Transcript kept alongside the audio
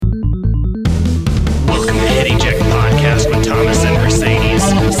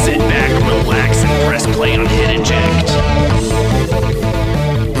play on Hit Eject.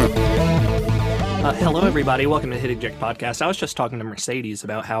 Hello, everybody. Welcome to Hit Eject Podcast. I was just talking to Mercedes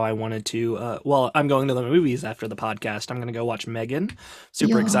about how I wanted to, I'm going to the movies after the podcast. I'm going to go watch Megan.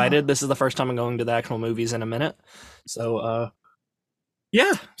 Super excited. This is the first time I'm going to the actual movies in a minute. So,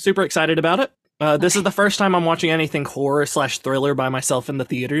 yeah, super excited about it. This is the first time I'm watching anything horror/thriller by myself in the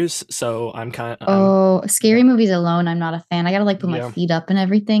theaters, so I'm kind of... scary movies alone, I'm not a fan. I gotta put my feet up and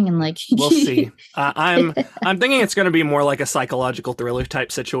everything, and we'll see. I'm thinking it's going to be more like a psychological thriller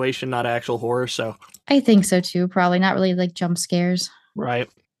type situation, not actual horror. So I think so too. Probably not really like jump scares. Right.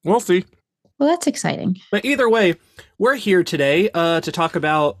 We'll see. Well, that's exciting. But either way, we're here today to talk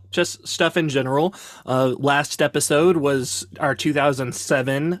about just stuff in general. Last episode was our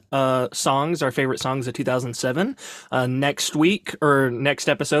 2007 songs, our favorite songs of 2007. Next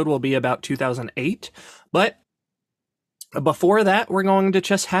episode will be about 2008. But before that, we're going to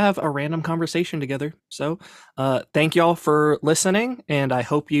just have a random conversation together. So thank y'all for listening, and I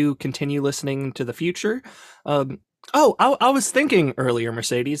hope you continue listening to the future. I was thinking earlier,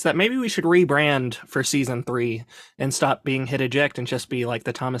 Mercedes, that maybe we should rebrand for season 3 and stop being Hit Eject and just be like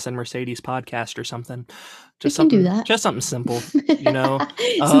the Thomas and Mercedes podcast or something. Just something, do that. Just something simple, you know.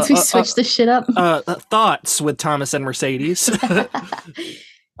 Since we switched the shit up. Thoughts with Thomas and Mercedes.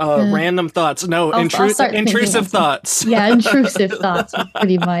 Random thoughts. No, intrusive thoughts. Yeah, intrusive thoughts,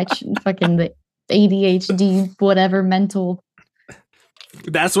 pretty much. Fucking the ADHD, whatever, mental.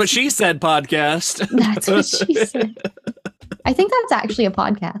 That's what she said, podcast. That's what she said. I think that's actually a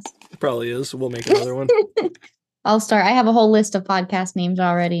podcast. Probably is. We'll make another one. I'll start. I have a whole list of podcast names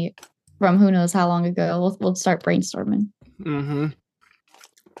already from who knows how long ago. We'll start brainstorming. Mm-hmm.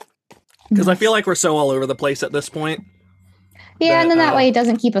 Because I feel like we're so all over the place at this point. Yeah, and then that way it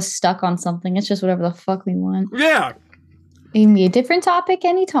doesn't keep us stuck on something. It's just whatever the fuck we want. Yeah. It can be a different topic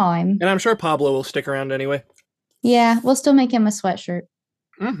anytime. And I'm sure Pablo will stick around anyway. Yeah, we'll still make him a sweatshirt.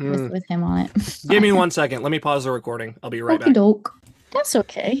 Mm-hmm. With him on it. Give me 1 second. Let me pause the recording. I'll be right back. That's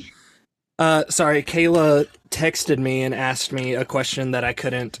okay. Sorry, Kayla texted me and asked me a question that I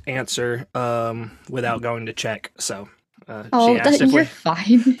couldn't answer without going to check. So you're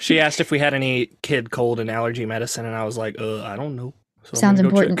fine. She asked if we had any kid cold and allergy medicine, and I was like, I don't know. So sounds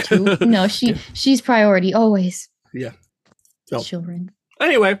important too. No, she's priority always. Yeah. So. Children.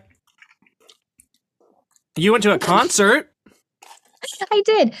 Anyway, you went to a concert. I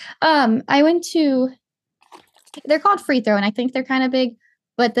did. I went to, they're called Free Throw, and I think they're kind of big,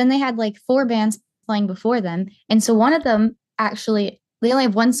 but then they had like 4 bands playing before them. And so one of them actually, they only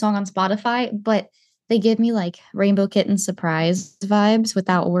have 1 song on Spotify, but they give me like Rainbow Kitten surprise vibes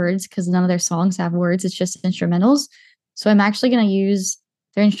without words, because none of their songs have words. It's just instrumentals. So I'm actually going to use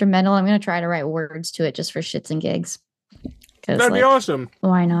their instrumental. I'm going to try to write words to it just for shits and gigs. That'd be awesome.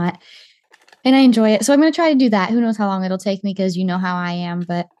 Why not? And I enjoy it. So I'm going to try to do that. Who knows how long it'll take me, because you know how I am,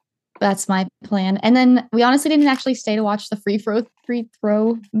 but that's my plan. And then we honestly didn't actually stay to watch the Free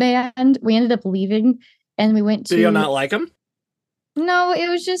Throw band. We ended up leaving, and we went to... Do you not like them? No, it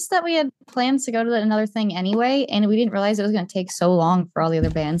was just that we had plans to go to another thing anyway, and we didn't realize it was going to take so long for all the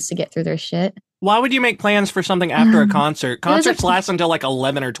other bands to get through their shit. Why would you make plans for something after a concert? Concerts last until like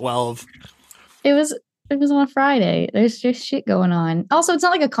 11 or 12. It was on a Friday. There's just shit going on. Also, it's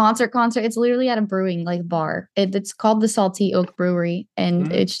not like a concert. It's literally at a brewing like bar. It's called the Salty Oak Brewery,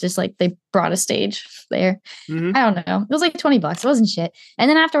 and it's just like they brought a stage there. Mm-hmm. I don't know. It was like $20. It wasn't shit. And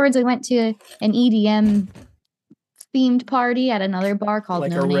then afterwards, I went to an EDM themed party at another bar called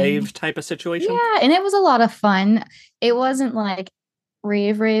like No a Name. Rave type of situation. Yeah, and it was a lot of fun. It wasn't like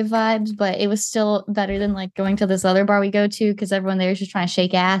rave vibes, but it was still better than like going to this other bar we go to, because everyone there is just trying to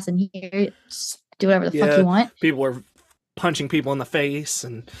shake ass and do whatever the fuck you want. People were punching people in the face,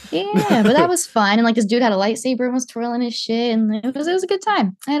 and yeah, but that was fun. And like this dude had a lightsaber and was twirling his shit, and it was a good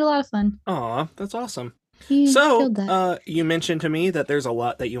time. I had a lot of fun. Aw, that's awesome. So you mentioned to me that there's a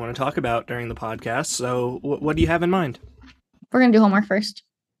lot that you want to talk about during the podcast. So what do you have in mind? We're gonna do homework first.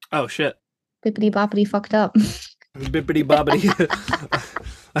 Oh shit. Bippity boppity fucked up. Bippity boppity.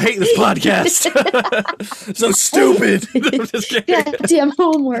 I hate this podcast. So stupid. I'm just kidding. Yeah, damn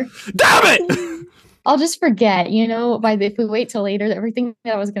homework. Damn it! I'll just forget, if we wait till later, everything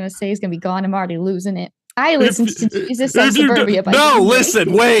that I was going to say is going to be gone. I'm already losing it. I listened to Jesus of Suburbia.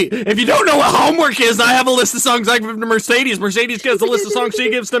 Listen, wait. If you don't know what homework is, I have a list of songs I give to Mercedes. Mercedes gives a list of songs she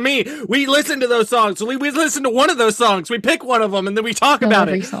gives to me. We listen to those songs. We listen to one of those songs. We pick one of them, and then we talk about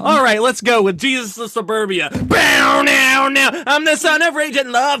it. Song. All right, let's go with Jesus of Suburbia. Bow now, now. I'm the son of rage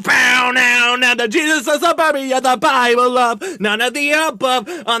and love. Bow now, now. The Jesus of Suburbia, the Bible of none of the above.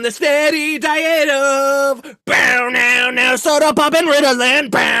 On the steady diet of bow now, now. Soda pop and Ritalin.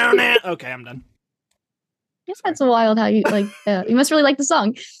 Bow now. Okay, I'm done. That's wild how you like. You must really like the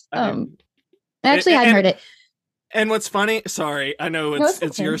song. I actually hadn't heard it. And what's funny? Sorry, I know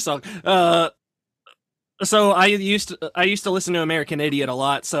it's your song. So I used to listen to American Idiot a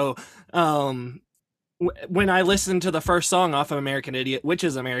lot. So when I listen to the first song off of American Idiot, which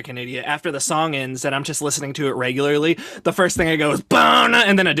is American Idiot, after the song ends and I'm just listening to it regularly, the first thing I go is "Bone,"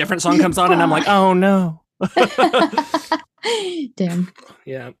 and then a different song comes on, and I'm like, oh no. Damn.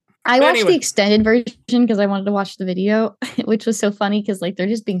 Yeah. I watched the extended version because I wanted to watch the video, which was so funny because like they're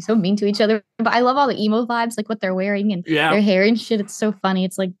just being so mean to each other. But I love all the emo vibes, like what they're wearing and their hair and shit. It's so funny.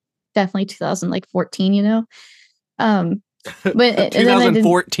 It's like definitely 2014, you know. But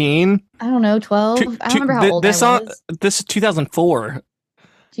 2014. I don't know, 12. I don't remember how old this I was. This is 2004.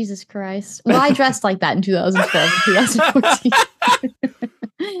 Jesus Christ. Well, I dressed like that in 2012 and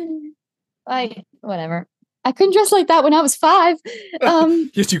 2014. Whatever. I couldn't dress like that when I was 5.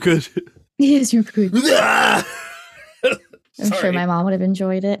 Yes, you could. Yes, you could. I'm sure my mom would have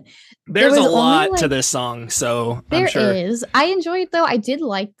enjoyed it. There's a lot to this song, so there I'm sure. is. I enjoyed it though. I did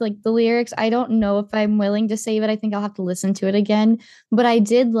like the lyrics. I don't know if I'm willing to save it. I think I'll have to listen to it again. But I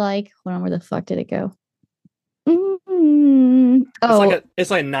did like. Hold on, where the fuck did it go? It's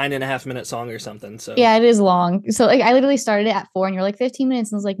like a 9.5-minute song or something. So yeah, it is long. So like I literally started it at 4 and you're like 15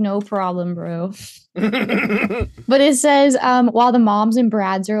 minutes and I was like, no problem, bro. But it says while the moms and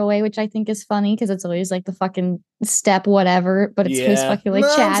Brads are away, which I think is funny because it's always like the fucking step whatever, but it's his fucking like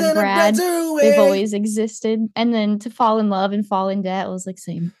moms Chad Brad. They've always existed. And then to fall in love and fall in debt was like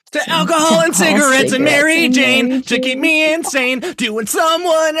same. To alcohol and cigarettes and Mary Jane to keep me insane, doing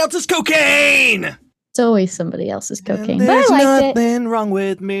someone else's cocaine. It's always somebody else's cocaine. But I liked nothing wrong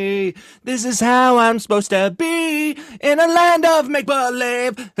with me. This is how I'm supposed to be in a land of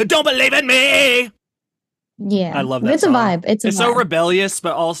make-believe. Don't believe in me. Yeah. I love that It's song. a vibe. It's so rebellious,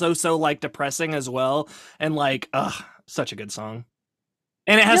 but also so like depressing as well. And like, such a good song.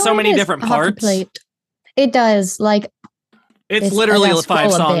 And it has so many different parts. It does. Like it's literally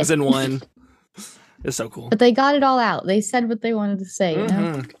 5 songs in one. It's so cool. But they got it all out. They said what they wanted to say, you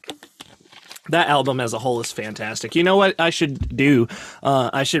know? That album as a whole is fantastic. You know what I should do?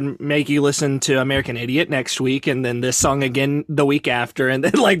 I should make you listen to American Idiot next week and then this song again the week after and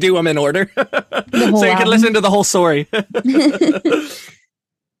then like do them in order. So you can listen to the whole story. I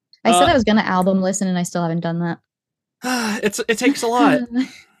said I was going to album listen and I still haven't done that. It takes a lot.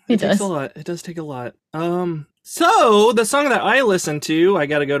 It takes a lot. It does take a lot. So the song that I listened to, I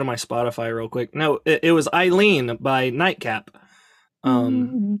got to go to my Spotify real quick. No, it was Eileen by Nightcap.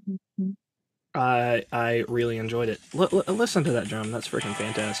 I really enjoyed it. Listen to that drum; that's freaking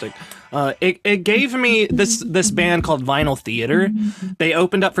fantastic. It gave me this band called Vinyl Theater. They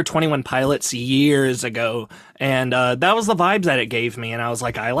opened up for 21 Pilots years ago, and that was the vibes that it gave me. And I was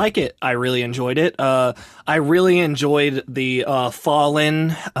like, I like it. I really enjoyed it. I really enjoyed the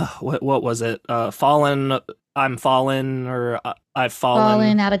Fallen. What was it? Fallen. I'm fallen, or I've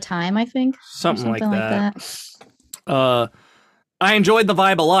fallen out of time. I think something like that. I enjoyed the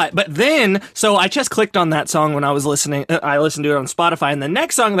vibe a lot, but then, so I just clicked on that song when I was listening. I listened to it on Spotify, and the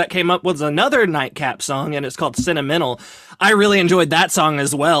next song that came up was another Nightcap song, and it's called Sentimental. I really enjoyed that song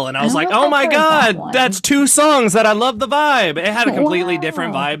as well, and I was like, oh my god, that's 2 songs that I love the vibe. It had a completely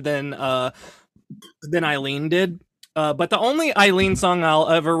different vibe than Eileen did. But the only Eileen song I'll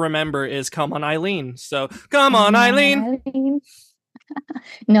ever remember is Come On Eileen. So, come on, Eileen.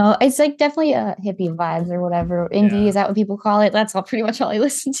 No, it's like definitely hippie vibes or whatever. Indie, is that what people call it? That's pretty much all I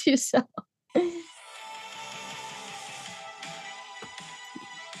listen to. So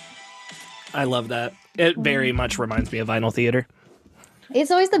I love that. It very much reminds me of Vinyl Theater. It's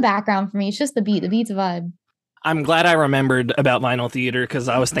always the background for me. It's just the beat. The beat's a vibe. I'm glad I remembered about Vinyl Theater because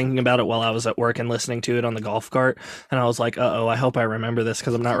I was thinking about it while I was at work and listening to it on the golf cart. And I was like, I hope I remember this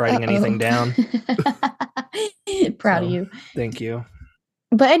because I'm not writing anything down. Proud of you. Thank you.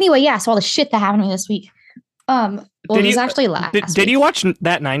 But anyway, so all the shit that happened to me this week. It was actually last week. Did you watch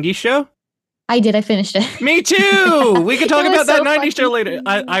that 90s show? I did. I finished it. Me too. We can talk about that 90s show later.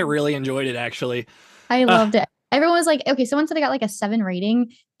 I really enjoyed it, actually. I loved it. Everyone was like, okay, someone said I got like a 7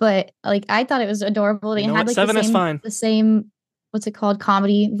 rating, but like I thought it was adorable. It had like 7 is fine. The same, what's it called,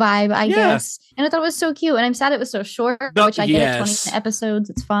 comedy vibe, I guess. And I thought it was so cute. And I'm sad it was so short, which I get at 20 episodes.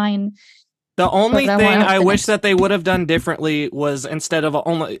 It's fine. The only thing I wish that they would have done differently was instead of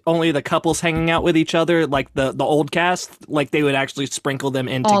only the couples hanging out with each other, like the old cast, like they would actually sprinkle them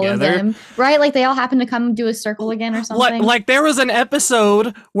in all together. Of them, right? Like they all happen to come do a circle again or something. Like there was an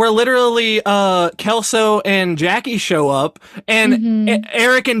episode where literally Kelso and Jackie show up and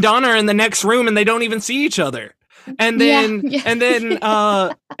Eric and Donna are in the next room and they don't even see each other. And then and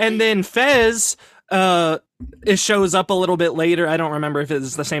then Fez it shows up a little bit later. I don't remember if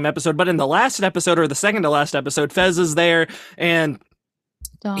it's the same episode, but in the last episode or the second to last episode, Fez is there and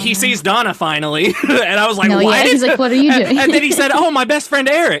Donna. he sees Donna finally. And I was like, No, what? yeah, he's like, what are you doing? And then he said, oh, my best friend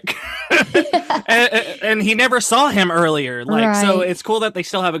Eric. And he never saw him earlier. Like, so Right. it's cool that they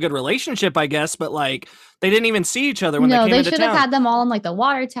still have a good relationship, I guess, but like they didn't even see each other when No, they they came into should have town. had them all in like the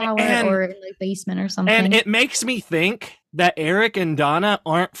water tower And- or in the basement or something. And it makes me think that Eric and Donna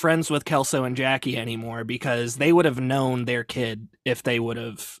aren't friends with Kelso and Jackie anymore because they would have known their kid if they would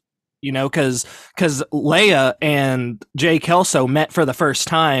have, you know, because Leia and Jay Kelso met for the first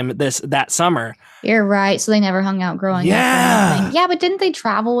time that summer. You're right. So they never hung out growing up. Yeah. Or anything. Yeah, but didn't they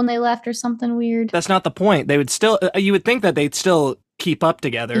travel when they left or something weird? That's not the point. They would still, you would think that they'd still keep up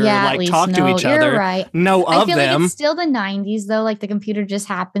together, Yeah, or at like least. talk to No, each you're other, right. know I of feel like them. it's still the 90s though. Like the computer just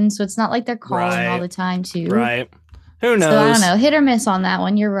happened, so it's not like they're calling all Right. the time too. Right. Who knows? So I don't know, hit or miss on that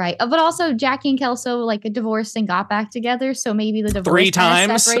one. You're right. But also Jackie and Kelso like divorced and got back together, so maybe the divorce 3 kinda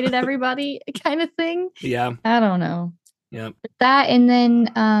times. separated everybody, kind of thing. Yeah. I don't know. Yep. That and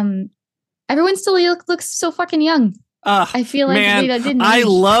then everyone still looks so fucking young. I feel like Man, they didn't. I age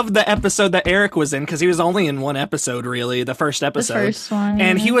love the episode that Eric was in because he was only in one episode, really, the first the episode. first one,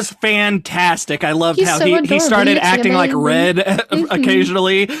 And he was fantastic. I loved He's how so he adorable. started He looks acting like amazing. Red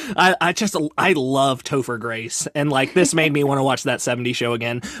occasionally. I love Topher Grace. And like this made me want to watch that 70s show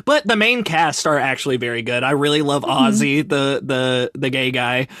again. But the main cast are actually very good. I really love Ozzy, the gay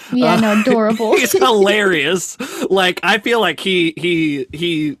guy. Yeah, no, adorable. He's hilarious. Like I feel like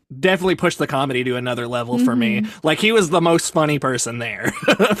he definitely pushed the comedy to another level for me. Like he was the most funny person there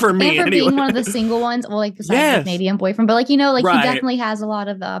for me. And for Anyway. being one of the single ones, well, like besides Yes. the Canadian boyfriend, but like like Right. he definitely has a lot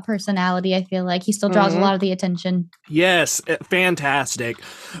of personality. I feel like he still draws a Mhm. lot of the attention. Yes, fantastic.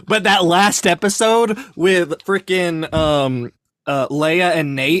 But that last episode with freaking Leia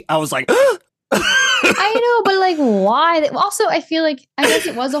and Nate, I was like, I know, but like, why? Also, I feel like I guess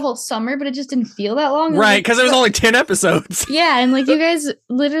it was a whole summer, but it just didn't feel that long. right, Like, because it was only 10 episodes. yeah, and like you guys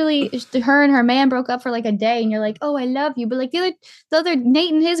literally, her and her man broke up for like a day, and you're like, oh, I love you, but like the other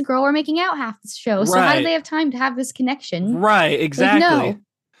Nate and his girl were making out half the show. So how Right. did they have time to have this connection? Right, exactly. no.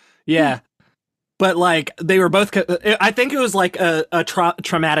 Yeah. But like they were both, I think it was like a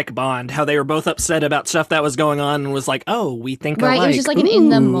traumatic bond. How they were both upset about stuff that was going on, and was like, "Oh, we think Right, alike." it was just like an in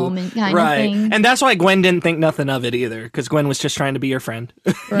the Ooh. moment kind right. of thing. And that's why Gwen didn't think nothing of it either, because Gwen was just trying to be your friend.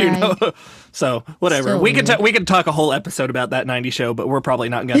 Right. You know. So whatever. So we could weird. we could talk a whole episode about that 90s show, but we're probably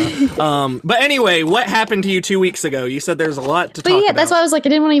not gonna. But anyway, what happened to you 2 weeks ago? You said there's a lot to But talk yeah, about. that's why I was like, I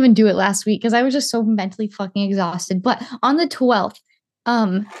didn't want to even do it last week because I was just so mentally fucking exhausted. But on the 12th,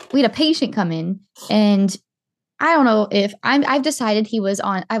 we had a patient come in, and I don't know if I've decided he was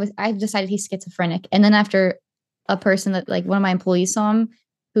on. I've decided he's schizophrenic. And then after a person that like one of my employees saw him,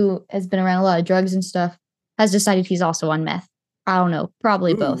 who has been around a lot of drugs and stuff, has decided he's also on meth. I don't know,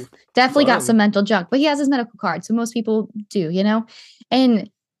 probably both. Ooh, Definitely got fun. some mental junk, but he has his medical card, so most people do, you know.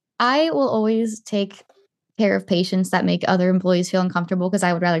 And I will always take care of patients that make other employees feel uncomfortable because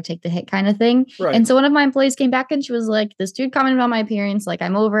I would rather take the hit kind of thing. Right. And so one of my employees came back and she was like, this dude commented on my appearance. Like,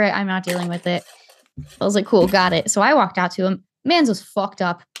 I'm over it. I'm not dealing with it. I was like, cool, got it. So I walked out to him. Man's was fucked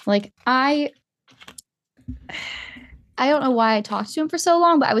up. Like, I don't know why I talked to him for so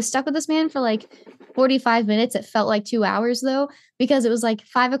long, but I was stuck with this man for like 45 minutes. It felt like 2 hours though, because it was like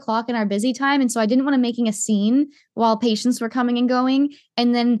 5 o'clock in our busy time. And so I didn't want to making a scene while patients were coming and going.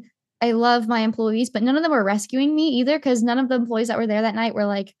 And then I love my employees, but none of them were rescuing me either, because none of the employees that were there that night were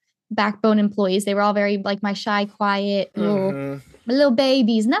like backbone employees. They were all very like my shy, quiet little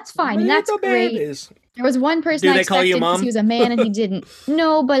babies, and that's fine. And that's Little great. babies. There was one person Do I they call you expected because mom? he was a man and he didn't.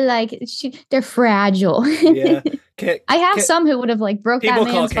 No, but like they're fragile. Yeah. I have some who would have like broke People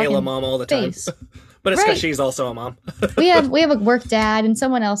that call man's Kayla fucking mom all the time. face. But it's because Right. she's also a mom. we have a work dad and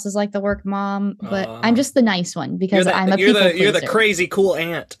someone else is like the work mom, but I'm just the nice one because I'm a people you're the pleaser. crazy cool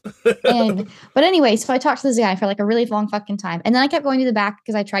aunt. But anyway, so I talked to this guy for like a really long fucking time. And then I kept going to the back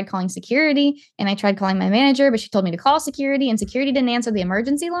because I tried calling security and I tried calling my manager, but she told me to call security and security didn't answer the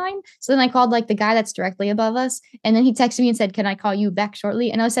emergency line. So then I called like the guy that's directly above us. And then he texted me and said, can I call you back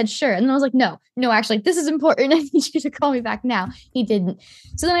shortly? And I said, sure. And then I was like, no, actually, this is important. I need you to call me back now. He didn't.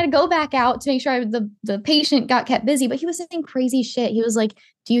 So then I had to go back out to make sure the patient got kept busy, but he was saying crazy shit. He was like,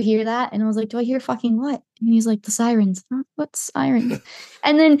 do you hear that? And I was like, do I hear fucking what? And he's like, the sirens. Huh? What sirens?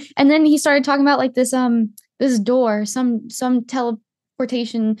 and then he started talking about like this door, some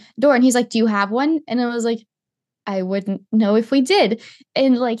teleportation door. And he's like, do you have one? And I was like, I wouldn't know if we did.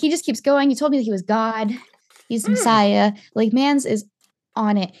 And like he just keeps going. He told me that he was God. He's Messiah. Like Mans is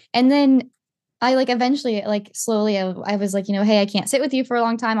on it. And then I like eventually, like slowly, I was like, hey, I can't sit with you for a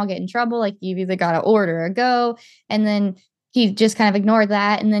long time. I'll get in trouble. Like, you've either got to order or go. And then he just kind of ignored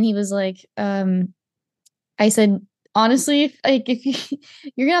that. And then he was like, I said, honestly, like if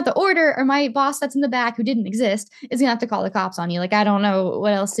you're gonna have to order, or my boss that's in the back who didn't exist is gonna have to call the cops on you. Like, I don't know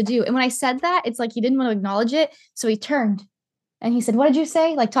what else to do. And when I said that, it's like he didn't want to acknowledge it. So he turned and he said, what did you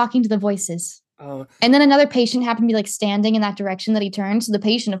say? Like talking to the voices. Oh. And then another patient happened to be like standing in that direction that he turned. So the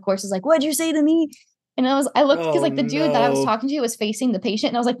patient, of course, is like, what'd you say to me? And I looked because like the dude that I was talking to was facing the patient,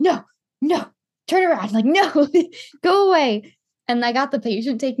 and I was like, no, turn around. Like, no, go away. And I got the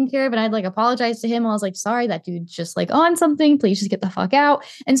patient taken care of, and I'd like apologized to him. I was like, sorry, that dude's just like on something. Please just get the fuck out.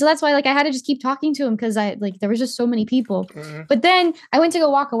 And so that's why like I had to just keep talking to him because I like there was just so many people. Mm-hmm. But then I went to go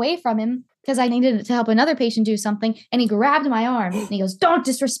walk away from him because I needed to help another patient do something. And he grabbed my arm and he goes, don't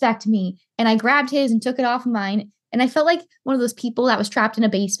disrespect me. And I grabbed his and took it off of mine. And I felt like one of those people that was trapped in a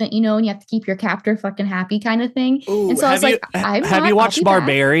basement, and you have to keep your captor fucking happy kind of thing. Ooh, and so I was like, have you watched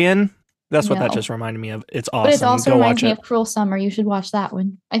Barbarian? That's what that No. just reminded me of. It's awesome. But it also Go reminds watch me it. of Cruel Summer. You should watch that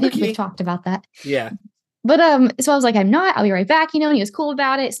one. I think we've talked about that. Yeah. But so I was like, I'm not, I'll be right back, and he was cool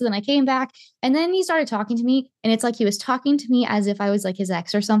about it. So then I came back, and then he started talking to me, and it's like he was talking to me as if I was like his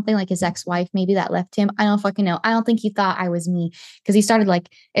ex or something, like his ex-wife maybe that left him. I don't fucking know. I don't think he thought I was me, because he started like,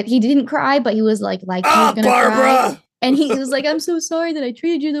 he didn't cry, but he was like he was gonna cry. And he was like, I'm so sorry that I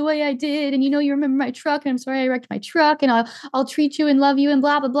treated you the way I did. And you remember my truck, and I'm sorry I wrecked my truck, and I'll treat you and love you and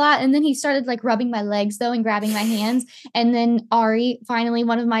blah, blah, blah. And then he started like rubbing my legs though and grabbing my hands. And then Ari, finally,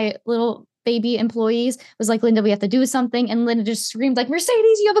 one of my little baby employees, was like, Linda, we have to do something. And Linda just screamed like,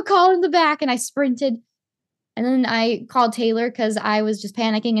 Mercedes, you have a call in the back. And I sprinted. And then I called Taylor because I was just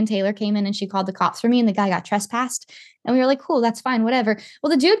panicking, and Taylor came in and she called the cops for me, and the guy got trespassed. And we were like, cool, that's fine, whatever. Well,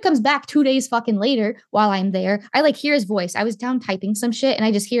 the dude comes back 2 days fucking later while I'm there. I like hear his voice. I was down typing some shit and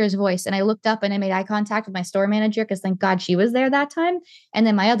I just hear his voice. And I looked up and I made eye contact with my store manager because thank God she was there that time. And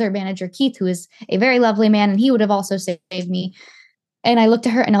then my other manager, Keith, who is a very lovely man, and he would have also saved me. And I looked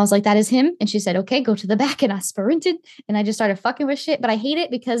at her and I was like, that is him. And she said, okay, go to the back. And I sprinted and I just started fucking with shit. But I hate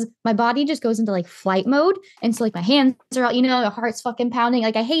it because my body just goes into like flight mode. And so like my hands are out, the heart's fucking pounding.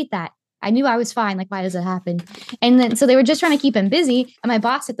 Like I hate that. I knew I was fine. Like, why does it happen? And then so they were just trying to keep him busy. And my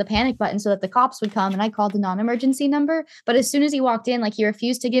boss hit the panic button so that the cops would come. And I called the non-emergency number. But as soon as he walked in, like he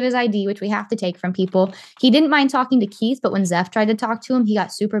refused to give his ID, which we have to take from people. He didn't mind talking to Keith, but when Zeph tried to talk to him, he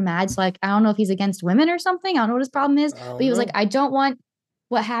got super mad. So like, I don't know if he's against women or something. I don't know what his problem is. But he was like, I don't want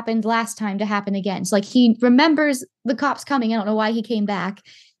what happened last time to happen again. So like he remembers the cops coming. I don't know why he came back.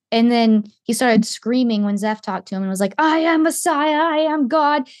 And then he started screaming when Zeph talked to him and was like, I am Messiah, I am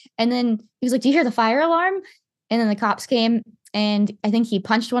God. And then he was like, do you hear the fire alarm? And then the cops came and I think he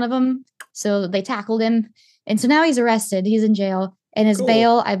punched one of them. So they tackled him. And so now he's arrested. He's in jail. And his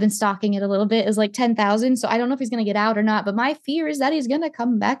bail, I've been stalking it a little bit, is like $10,000. So I don't know if he's going to get out or not. But my fear is that he's going to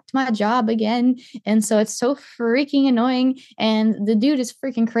come back to my job again. And so it's so freaking annoying. And the dude is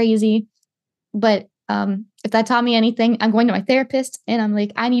freaking crazy. But if that taught me anything, I'm going to my therapist and I'm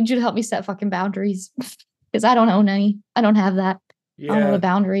like, I need you to help me set fucking boundaries because I don't own any. I don't have that. Yeah. I don't know what a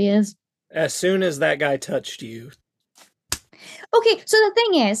boundary is. As soon as that guy touched you. Okay, so the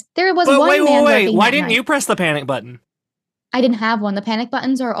thing is, there was one man. Wait. Why didn't you press the panic button? I didn't have one. The panic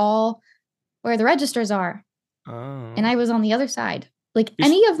buttons are all where the registers are. Oh. And I was on the other side. Like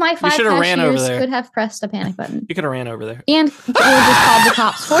any of my 5 cashiers could have pressed a panic button. You could have ran over there. And or just called the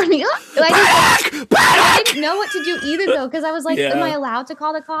cops for me. I didn't know what to do either though, because I was like, am I allowed to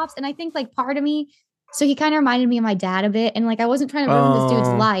call the cops? And I think like part of me, so he kind of reminded me of my dad a bit. And like I wasn't trying to ruin this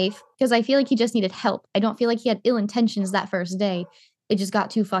dude's life because I feel like he just needed help. I don't feel like he had ill intentions that first day. It just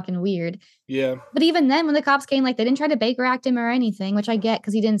got too fucking weird. Yeah. But even then, when the cops came, like they didn't try to Baker Act him or anything, which I get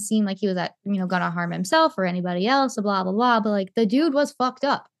because he didn't seem like he was gonna harm himself or anybody else, blah, blah, blah. But like the dude was fucked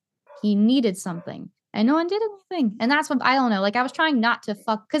up. He needed something and no one did anything. And that's what I don't know. Like I was trying not to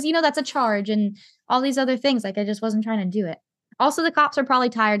fuck because, that's a charge and all these other things. Like I just wasn't trying to do it. Also, the cops are probably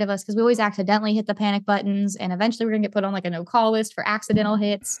tired of us because we always accidentally hit the panic buttons. And eventually we're going to get put on like a no call list for accidental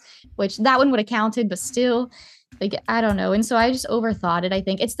hits, which that one would have counted, but still. Like, I don't know. And so I just overthought it. I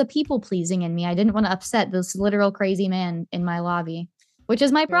think it's the people pleasing in me. I didn't want to upset this literal crazy man in my lobby, which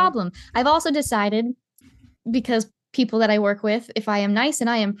is my problem. I've also decided because people that I work with, if I am nice and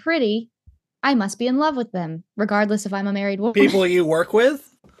I am pretty, I must be in love with them, regardless if I'm a married woman. People you work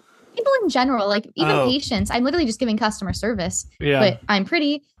with? People in general, like even patients. I'm literally just giving customer service. Yeah. But I'm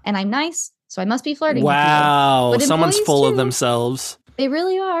pretty and I'm nice, so I must be flirting. Wow. Someone's full of themselves. They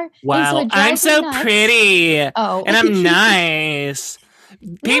really are. Wow, so I'm so pretty. Oh. And I'm nice.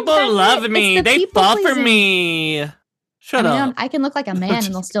 People love me. They fall for me. Shut up. I can look like a man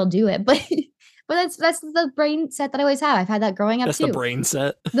and they'll still do it. But But that's the brain set that I always have. I've had that growing up That's too. the brain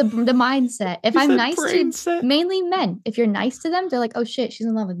set. The mindset. If You I'm said nice brain to set. mainly men, if you're nice to them, they're like, oh shit, she's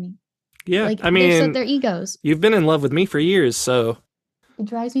in love with me. Yeah, Like I mean, their egos. you've been in love with me for years, so It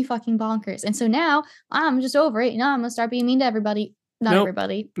drives me fucking bonkers. And so now I'm just over it. You know, I'm gonna start being mean to everybody. Not Nope.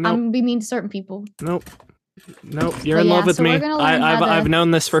 everybody. Nope. I'm gonna be mean to certain people. Nope. You're But in yeah, love with so me. we're gonna learn how I've to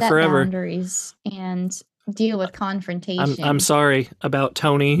known this for set forever. boundaries and deal with confrontation. I'm sorry about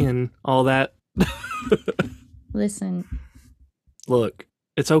Tony and all that. Listen. Look,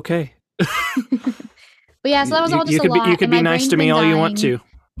 it's okay. But yeah, so that was all just a lot. You could be nice to me all you want to.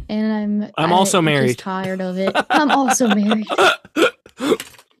 And I'm also married. Just tired of it. I'm also married.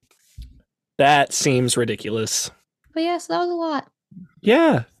 That seems ridiculous. But yeah, so that was a lot.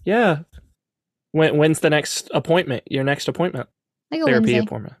 Yeah. When's the next appointment? Your next appointment? I go Therapy Wednesday.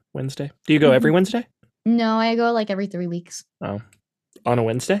 appointment. Wednesday. Do you go every Wednesday? No, I go like every 3 weeks. Oh, on a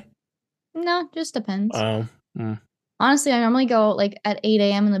Wednesday? No, just depends. Oh. Honestly, I normally go like at 8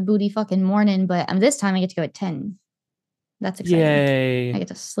 a.m. in the booty fucking morning, but this time I get to go at 10. That's exciting. Yay. I get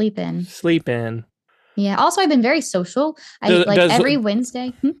to sleep in. Sleep in. Yeah. Also, I've been very social. Every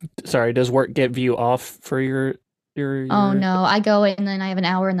Wednesday. Sorry, does work give you off for your Oh no, I go and then I have an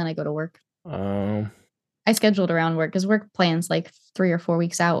hour and then I go to work. Oh. I scheduled around work because work plans like 3 or 4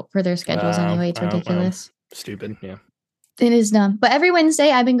 weeks out for their schedules anyway. It's ridiculous. Stupid, yeah. It is dumb. But every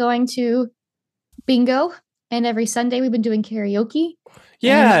Wednesday I've been going to bingo, and every Sunday we've been doing karaoke.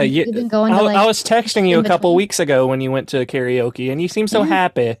 Yeah, we've been going to, I was texting you a couple weeks ago when you went to karaoke, and you seem so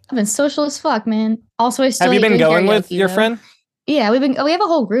happy. I've been social as fuck, man. Also, I still have you been going karaoke, with your friend? Yeah, we have a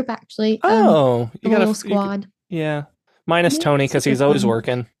whole group actually. Oh, you got a little squad. Yeah, minus Tony because he's always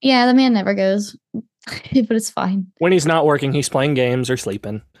working. Yeah, the man never goes, but it's fine. When he's not working, he's playing games or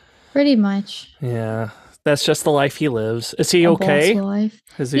sleeping. Pretty much. Yeah, that's just the life he lives. Is he okay? Life.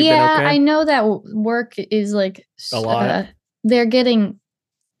 Has he been okay? I know that work is like a lot. They're getting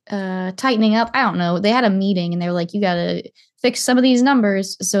tightening up. I don't know. They had a meeting and they were like, you gotta fix some of these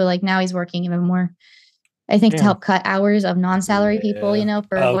numbers. So like now he's working even more. I think to help cut hours of non-salary people, you know,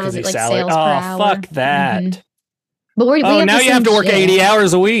 for what is it, like sales per hour. Fuck that. Mm-hmm. But we now you have to work 80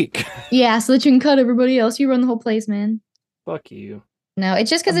 hours a week. Yeah, so that you can cut everybody else. You run the whole place, man. Fuck you. No, it's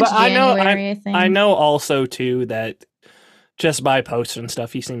just because it's January, I think. I know also too that just by posts and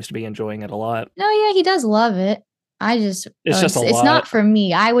stuff, he seems to be enjoying it a lot. No, yeah, he does love it. It's not for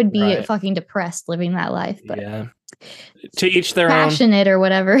me. I would be fucking depressed living that life. But yeah. To each their passionate or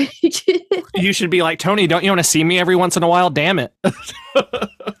whatever. You should be like, Tony, don't you want to see me every once in a while? Damn it.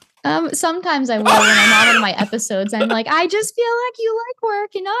 Sometimes I will when I'm on one of my episodes. I'm like, I just feel like you like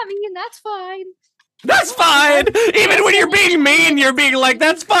work and not me, and that's fine. That's fine. Even when you're being mean, you're being like,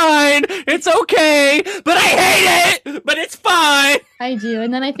 that's fine. It's okay. But I hate it. But it's fine. I do.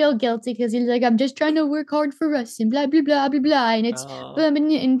 And then I feel guilty because you're like, I'm just trying to work hard for us and blah, blah, blah, blah, blah. And it's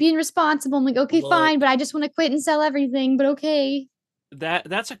and being responsible. I'm like, okay, fine. But I just want to quit and sell everything. But okay.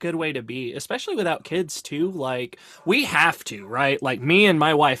 That's a good way to be, especially without kids too. Like we have to, right? Like me and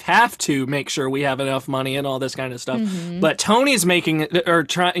my wife have to make sure we have enough money and all this kind of stuff. Mm-hmm. But Tony's making it, or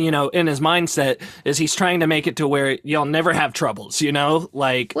trying, you know, in his mindset is he's trying to make it to where you'll never have troubles, you know,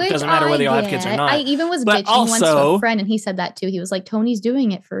 like it doesn't matter whether you have kids or not. I even was bitching once to a friend and he said that too. He was like, Tony's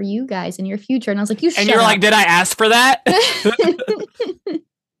doing it for you guys and your future. And I was like, you shut up. And you're like, did I ask for that?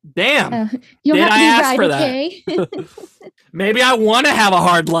 Damn. Did I ask for that? Maybe I want to have a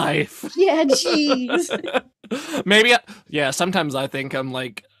hard life. Yeah, jeez. Maybe, sometimes I think I'm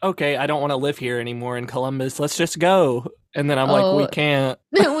like, okay, I don't want to live here anymore in Columbus. Let's just go. And then I'm like, we can't.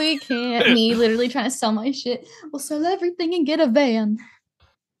 We can't. Me literally trying to sell my shit. We'll sell everything and get a van.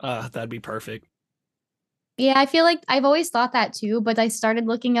 That'd be perfect. Yeah, I feel like I've always thought that too, but I started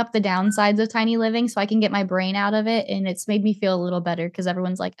looking up the downsides of tiny living so I can get my brain out of it, and it's made me feel a little better because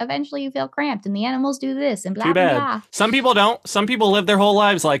everyone's like, eventually you feel cramped and the animals do this and blah, Too bad. Blah, blah. Some people don't. Some people live their whole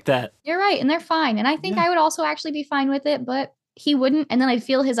lives like that. You're right, and they're fine. And I think I would also actually be fine with it, but he wouldn't, and then I'd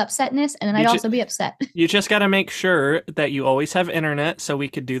feel his upsetness, and then I'd also be upset. You just got to make sure that you always have internet so we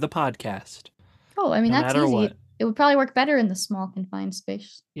could do the podcast. Oh, I mean, that's easy. What. It would probably work better in the small confined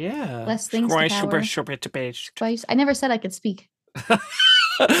space. Yeah. Less things to power. Twice. I never said I could speak. No,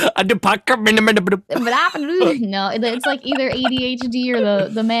 it's like either ADHD or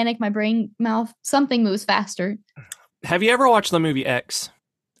the manic, my brain, mouth, something moves faster. Have you ever watched the movie X?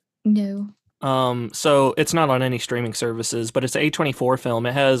 No. So it's not on any streaming services, but it's an A24 film.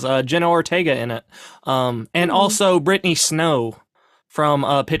 It has Jenna Ortega in it. And also Brittany Snow from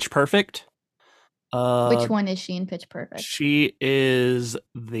Pitch Perfect. Which one is she in Pitch Perfect? She is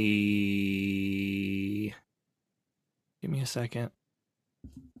the... Give me a second.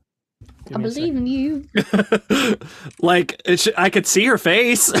 I believe in you. Like I could see her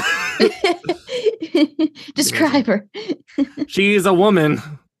face. Describe her. She's a woman.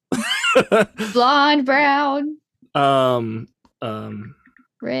 Blonde, brown, um,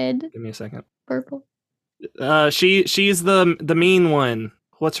 red. Give me a second. Purple. She's the mean one.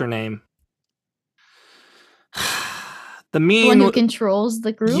 What's her name? The mean one who controls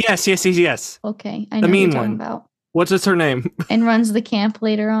the group. Yes. Okay, I know the mean what you're talking one. about. What's her name? And runs the camp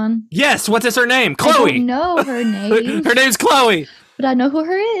later on. Yes. What's her name? Chloe. I don't know her name. Her name's Chloe. But I know who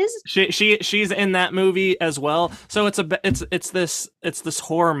her is. She's in that movie as well. So it's this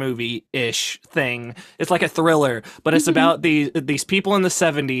horror movie ish thing. It's like a thriller, but it's about these people in the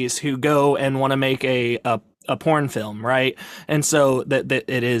 70s who go and want to make a porn film, right? And so that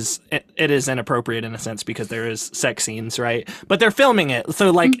it is inappropriate in a sense because there is sex scenes, right? But they're filming it, so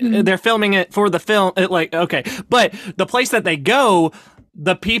like they're filming it for the film. But the place that they go,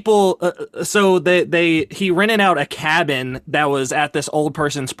 the people, so he rented out a cabin that was at this old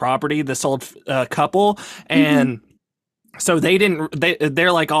person's property, this old couple, and. So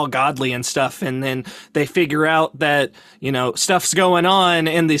they're like all godly and stuff, and then they figure out that, you know, stuff's going on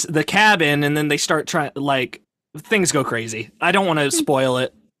in the cabin, and then they start trying, like, things go crazy. I don't want to spoil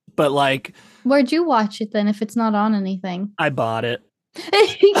it, but like, where'd you watch it then if it's not on anything? I bought it.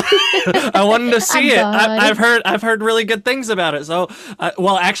 I wanted to see it. I've heard really good things about it. So,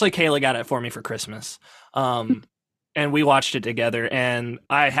 well, actually, Kayla got it for me for Christmas. And we watched it together, and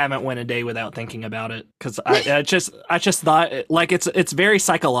I haven't went a day without thinking about it because I just thought, like, it's very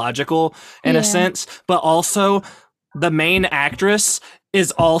psychological in a sense, but also the main actress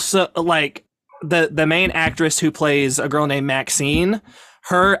is also like the main actress who plays a girl named Maxine.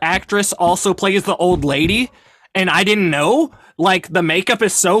 Her actress also plays the old lady, and I didn't know. Like, the makeup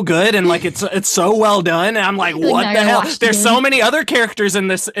is so good, and like it's so well done. And I'm like, what the hell? There's so many other characters in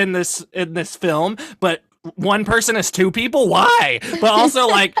this film, but one person is two people. Why? But also,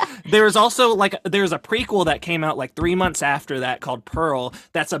 like, there's a prequel that came out like 3 months after that called Pearl.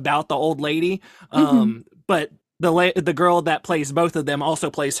 That's about the old lady. But the girl that plays both of them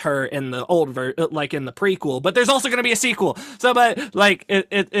also plays her in the like in the prequel. But there's also going to be a sequel. So, but like,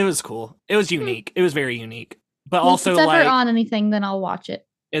 it was cool. It was unique. It was very unique. But also, if it's ever like, on anything, then I'll watch it.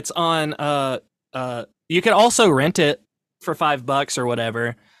 It's on. You can also rent it for $5 or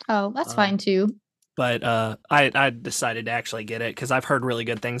whatever. Oh, that's fine too. But I decided to actually get it because I've heard really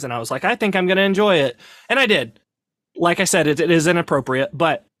good things, and I was like, I think I'm going to enjoy it. And I did. Like I said, it is inappropriate,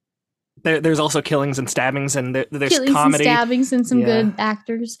 but there's also killings and stabbings, and there's killings comedy. And stabbings and some good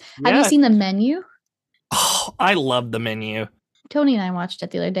actors. Have you seen The Menu? Oh, I love The Menu. Tony and I watched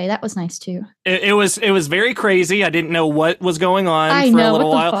it the other day. That was nice too. It was very crazy. I didn't know what was going on for a little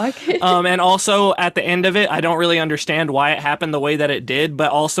while. And also at the end of it, I don't really understand why it happened the way that it did.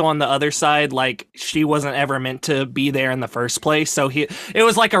 But also on the other side, like, she wasn't ever meant to be there in the first place. So it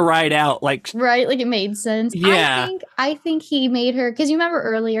was like a ride out. Like, right, like it made sense. Yeah, I think he made her, because you remember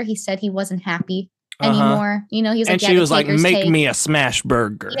earlier he said he wasn't happy anymore. You know, he's like, and she was like, make me a smash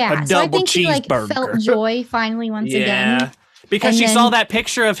burger, a double cheeseburger. He, like, felt joy finally once again. Because she saw that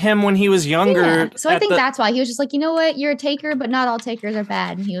picture of him when he was younger. Yeah. So I think that's why he was just like, you know what? You're a taker, but not all takers are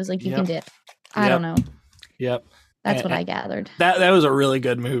bad. And he was like, you can dip. I don't know. Yep. That's what I gathered. That was a really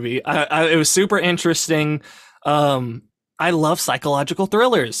good movie. It was super interesting. I love psychological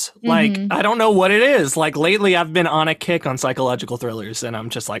thrillers. Like, I don't know what it is. Like, lately I've been on a kick on psychological thrillers, and I'm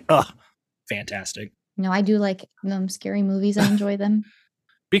just like, fantastic. No, I do like scary movies. I enjoy them.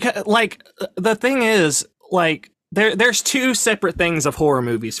 Because, like, the thing is, like, there's two separate things of horror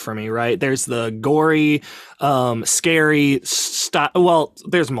movies for me, right? There's the gory, scary style. Well,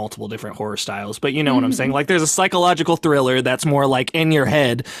 there's multiple different horror styles, but you know what I'm saying? Like, there's a psychological thriller that's more like in your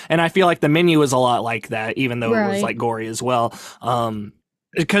head. And I feel like The Menu is a lot like that, even though it was like gory as well.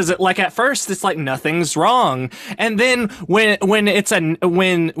 Because like at first it's like nothing's wrong. And then when the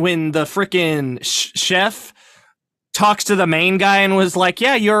freaking chef talks to the main guy and was like,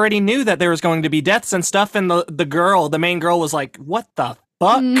 yeah, you already knew that there was going to be deaths and stuff, and the main girl was like, what the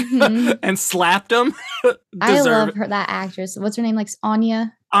fuck? And slapped him. I love her, that actress. What's her name? Like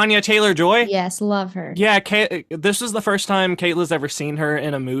Anya Taylor-Joy? Yes, love her. Yeah, this was the first time Kayla's ever seen her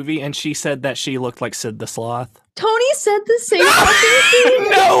in a movie, and she said that she looked like Sid the Sloth. Tony said the same fucking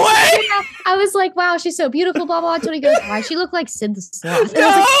thing. No way! I was like, wow, she's so beautiful, blah, blah. Tony goes, why she look like Sid the Sloth?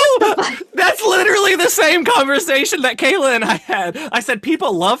 No! That's literally the same conversation that Kayla and I had. I said,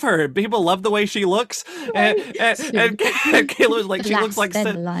 people love her. People love the way she looks. And Kayla was like, she looks like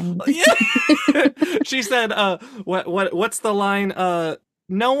Sid. Line. Yeah. She said, what's the line?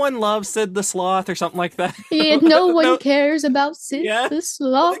 no one loves Sid the Sloth or something like that. Yeah, no one cares about Sid the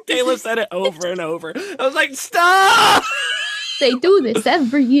Sloth. Caleb said it over and over. I was like, stop! They do this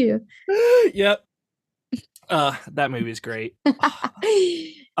every year. Yep. That movie's great.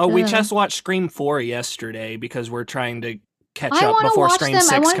 We just watched Scream 4 yesterday because we're trying to catch up before Scream 6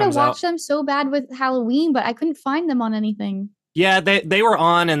 comes out. I wanted to watch them so bad with Halloween, but I couldn't find them on anything. Yeah, they were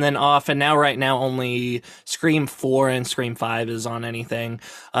on and then off, and right now only Scream 4 and Scream 5 is on anything.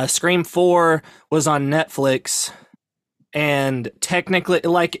 Scream 4 was on Netflix, and technically,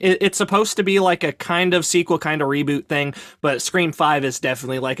 like, it's supposed to be like a kind of sequel, kind of reboot thing, but Scream 5 is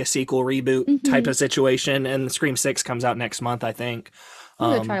definitely like a sequel reboot type of situation, and Scream 6 comes out next month, I think.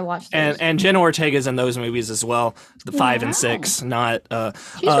 I'm gonna try to watch those. And Jenna Ortega's in those movies as well. The 5 and 6, not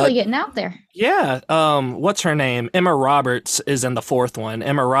she's really getting out there. Yeah. What's her name? Emma Roberts is in the 4th one.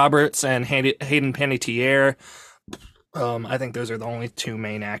 Emma Roberts and Hayden Panettiere. I think those are the only 2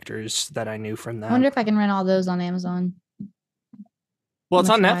 main actors that I knew from that. I wonder if I can rent all those on Amazon. Well, it's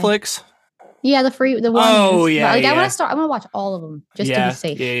on Netflix. Yeah, the one. Oh, yeah. Like, I want to watch all of them just to be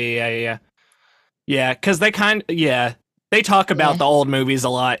safe. Yeah, because they talk about the old movies a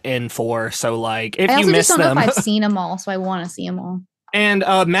lot in 4, so like if you miss them, I don't know if I've seen them all, so I want to see them all. And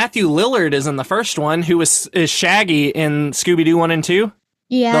Matthew Lillard is in the first one, who is Shaggy in Scooby-Doo 1 and 2.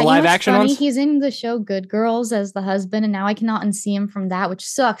 Yeah, the live action ones. He's in the show Good Girls as the husband, and now I cannot unsee him from that, which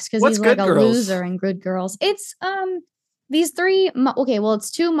sucks because he's like a loser in Good Girls. It's these 3. Okay, well,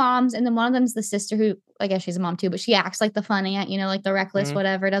 it's 2 moms, and then one of them's the sister who, I guess she's a mom too, but she acts like the funny aunt, like the reckless,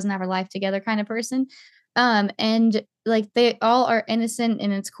 whatever, doesn't have her life together kind of person. And like they all are innocent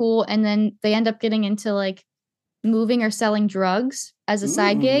and it's cool, and then they end up getting into like moving or selling drugs as a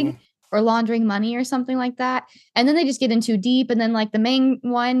side gig or laundering money or something like that, and then they just get in too deep, and then like the main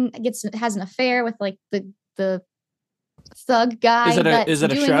one has an affair with like the thug guy. Is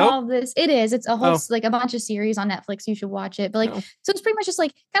it a doing show? All of this. It is. It's a whole like a bunch of series on Netflix. You should watch it. But like, so it's pretty much just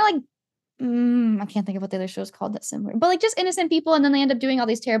like kind of like. I can't think of what the other show's called that's similar, but like just innocent people, and then they end up doing all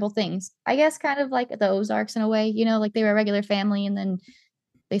these terrible things. I guess kind of like the Ozarks in a way, like they were a regular family, and then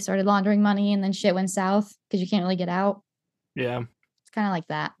they started laundering money, and then shit went south because you can't really get out. Yeah, it's kind of like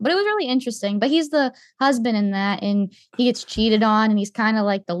that. But it was really interesting. But he's the husband in that, and he gets cheated on, and he's kind of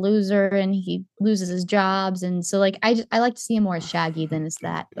like the loser, and he loses his jobs, and so like I like to see him more as Shaggy than as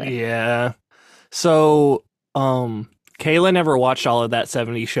that. But. Yeah. So Kayla never watched all of that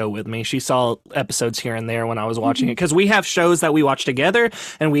 70s show with me. She saw episodes here and there when I was watching it, because we have shows that we watch together,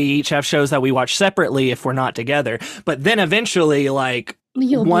 and we each have shows that we watch separately if we're not together. But then eventually, like,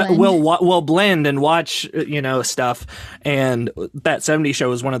 we'll blend and watch, stuff. And that 70s show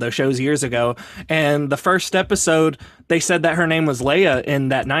was one of those shows years ago. And the first episode, they said that her name was Leia in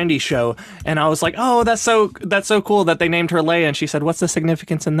that 90s show. And I was like, oh, that's so cool that they named her Leia. And she said, what's the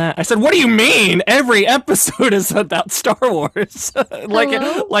significance in that? I said, what do you mean? Every episode is about Star Wars.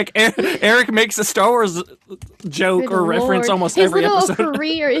 Eric makes a Star Wars joke or reference almost every episode. His little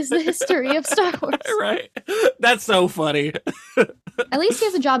career is the history of Star Wars. Right. That's so funny. At least he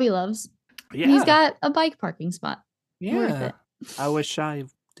has a job he loves. Yeah. He's got a bike parking spot. Yeah. Worth it. I wish I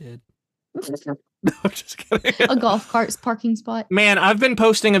did. No, I'm just kidding. A golf cart parking spot. Man, I've been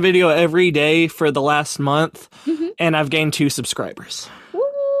posting a video every day for the last month, and I've gained 2 subscribers. Woo!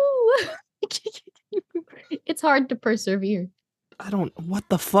 It's hard to persevere. What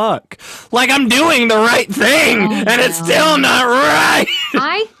the fuck? Like, I'm doing the right thing, and it's still not right.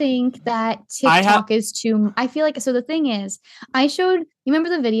 I think that TikTok is too. I feel like, so the thing is, you remember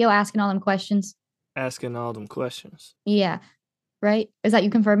the video asking all them questions? Asking all them questions. Yeah. Right? Is that you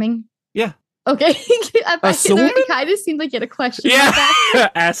confirming? Yeah. Okay. It kind of seemed like you had a question. Yeah.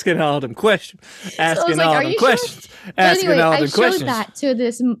 Like asking all them questions. Asking all them questions. Asking all them questions. I showed that to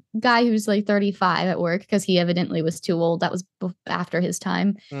this guy who's like 35 at work because he evidently was too old. That was after his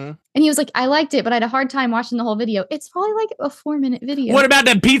time. And he was like, I liked it, but I had a hard time watching the whole video. It's probably like a 4-minute video. What about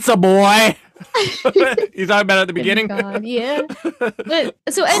the pizza boy? You talking about at the beginning? God, yeah. But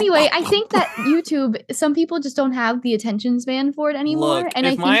so anyway, I think that YouTube, some people just don't have the attention span for it anymore. Look, and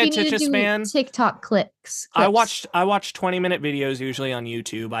I think you need to do span, TikTok clips. I watch 20-minute videos usually on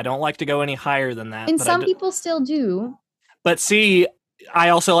YouTube. I don't like to go any higher than that. And some people still do. But see, I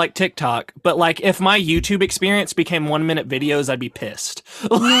also like TikTok. But like, if my YouTube experience became 1-minute videos, I'd be pissed.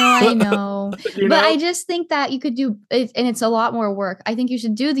 No, I know. But I just think that you could do it, and it's a lot more work. I think you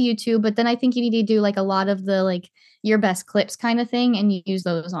should do the YouTube, but then I think you need to do like a lot of the like your best clips kind of thing, and you use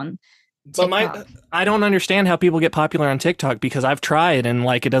those on TikTok. But I don't understand how people get popular on TikTok, because I've tried, and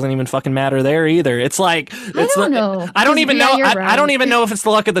like, it doesn't even fucking matter there either. It's like, I don't know. I don't even know. I don't even know if it's the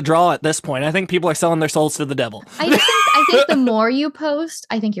luck of the draw at this point. I think people are selling their souls to the devil. I think think the more you post,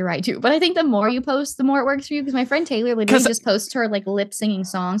 I think you're right too. But I think the more you post, the more it works for you. Because my friend Taylor literally just posts her like lip singing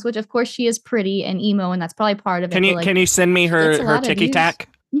songs, which of course she is pretty and emo, and that's probably part of it. Can you send me her ticky tack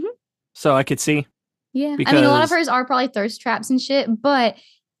so I could see? Yeah, because I mean, a lot of hers are probably thirst traps and shit. But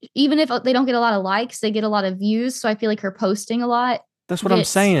even if they don't get a lot of likes, they get a lot of views. So I feel like her posting a lot. That's what I'm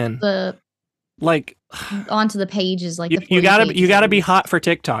saying. Like onto the pages, like you gotta be hot for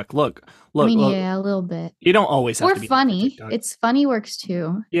TikTok. Look. I mean, yeah, a little bit. You don't always have to be funny. It's funny works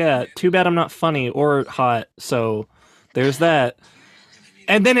too. Yeah, too bad I'm not funny or hot. So there's that.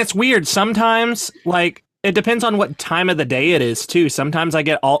 And then it's weird. Sometimes, like, it depends on what time of the day it is too. Sometimes I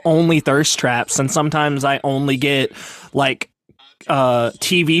get only thirst traps, and sometimes I only get like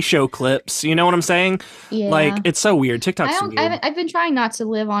TV show clips. You know what I'm saying? Yeah. Like, it's so weird. TikTok's weird. I've been trying not to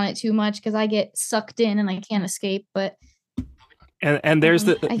live on it too much because I get sucked in and I can't escape. But and there's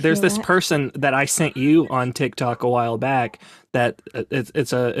this person that I sent you on TikTok a while back that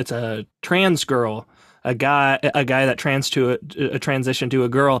it's a trans girl, a guy that transitioned to a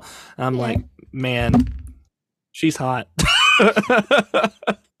girl. I'm like, man, she's hot.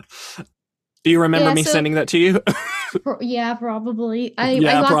 Do you remember me sending that to you? Yeah, probably. I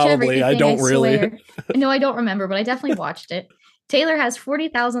watch probably. Everything, I don't really. No, I don't remember, but I definitely watched it. Taylor has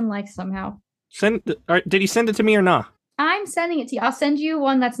 40,000 likes somehow. Did you send it to me or not? I'm sending it to you. I'll send you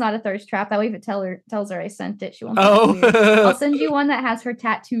one that's not a thirst trap. That way, if it tells her I sent it, she won't. I'll send you one that has her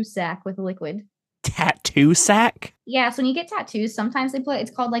tattoo sack with liquid. Tattoo sack? Yeah, so when you get tattoos, sometimes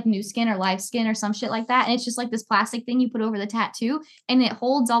it's called like new skin or live skin or some shit like that. And it's just like this plastic thing you put over the tattoo and it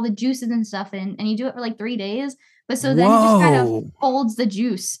holds all the juices and stuff in. And you do it for like 3 days. But so then it just kind of holds the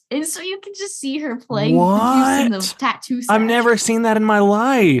juice. And so you can just see her playing with the juice in the tattoo sack. I've never seen that in my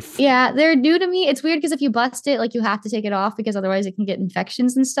life. Yeah, they're new to me. It's weird because if you bust it, like you have to take it off because otherwise it can get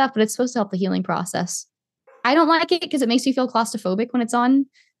infections and stuff. But it's supposed to help the healing process. I don't like it because it makes you feel claustrophobic when it's on.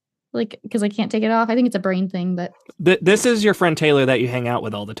 Like, because I can't take it off. I think it's a brain thing, but... This is your friend Taylor that you hang out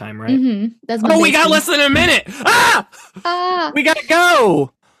with all the time, right? Mm-hmm. That's my we got less than a minute! Ah! We gotta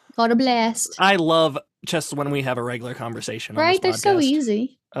go! Got a blast. I love just when we have a regular conversation on right? this They're podcast. so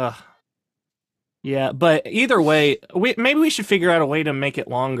easy. Yeah, but either way, maybe we should figure out a way to make it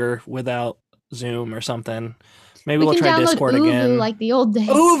longer without Zoom or something. Maybe we'll try Discord Uvu again. Like the old days.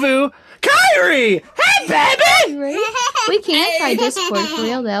 Uvu! Kyrie! Hey, baby! We can try Discord for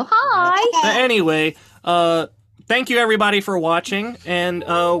real, though. Hi! Anyway, thank you everybody for watching, and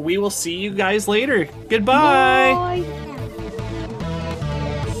we will see you guys later. Goodbye! Bye.